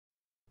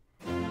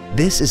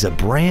This is a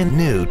brand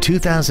new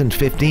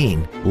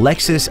 2015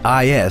 Lexus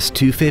IS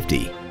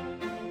 250.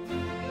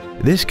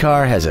 This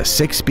car has a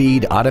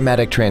 6-speed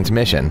automatic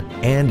transmission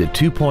and a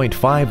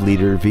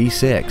 2.5-liter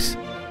V6.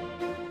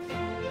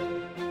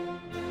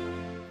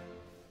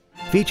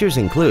 Features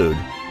include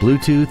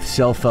Bluetooth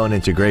cell phone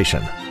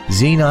integration,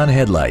 xenon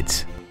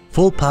headlights,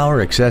 full power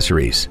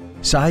accessories,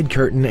 side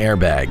curtain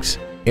airbags,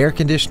 air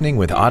conditioning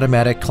with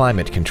automatic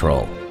climate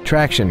control,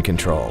 traction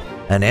control,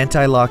 an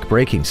anti-lock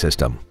braking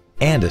system,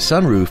 and a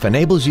sunroof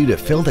enables you to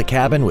fill the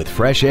cabin with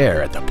fresh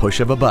air at the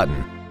push of a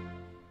button.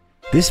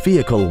 This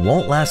vehicle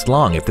won't last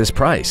long at this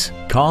price.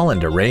 Call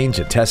and arrange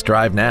a test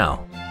drive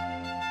now.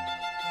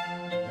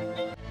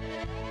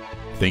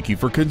 Thank you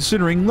for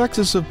considering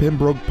Lexus of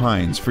Pembroke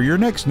Pines for your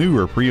next new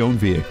or pre-owned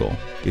vehicle.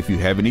 If you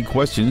have any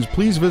questions,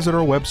 please visit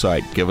our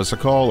website, give us a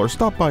call, or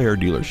stop by our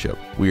dealership.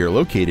 We are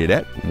located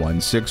at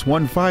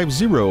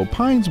 16150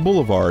 Pines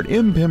Boulevard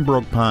in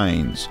Pembroke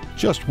Pines,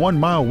 just 1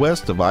 mile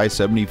west of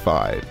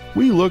I-75.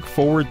 We look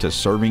forward to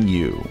serving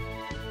you.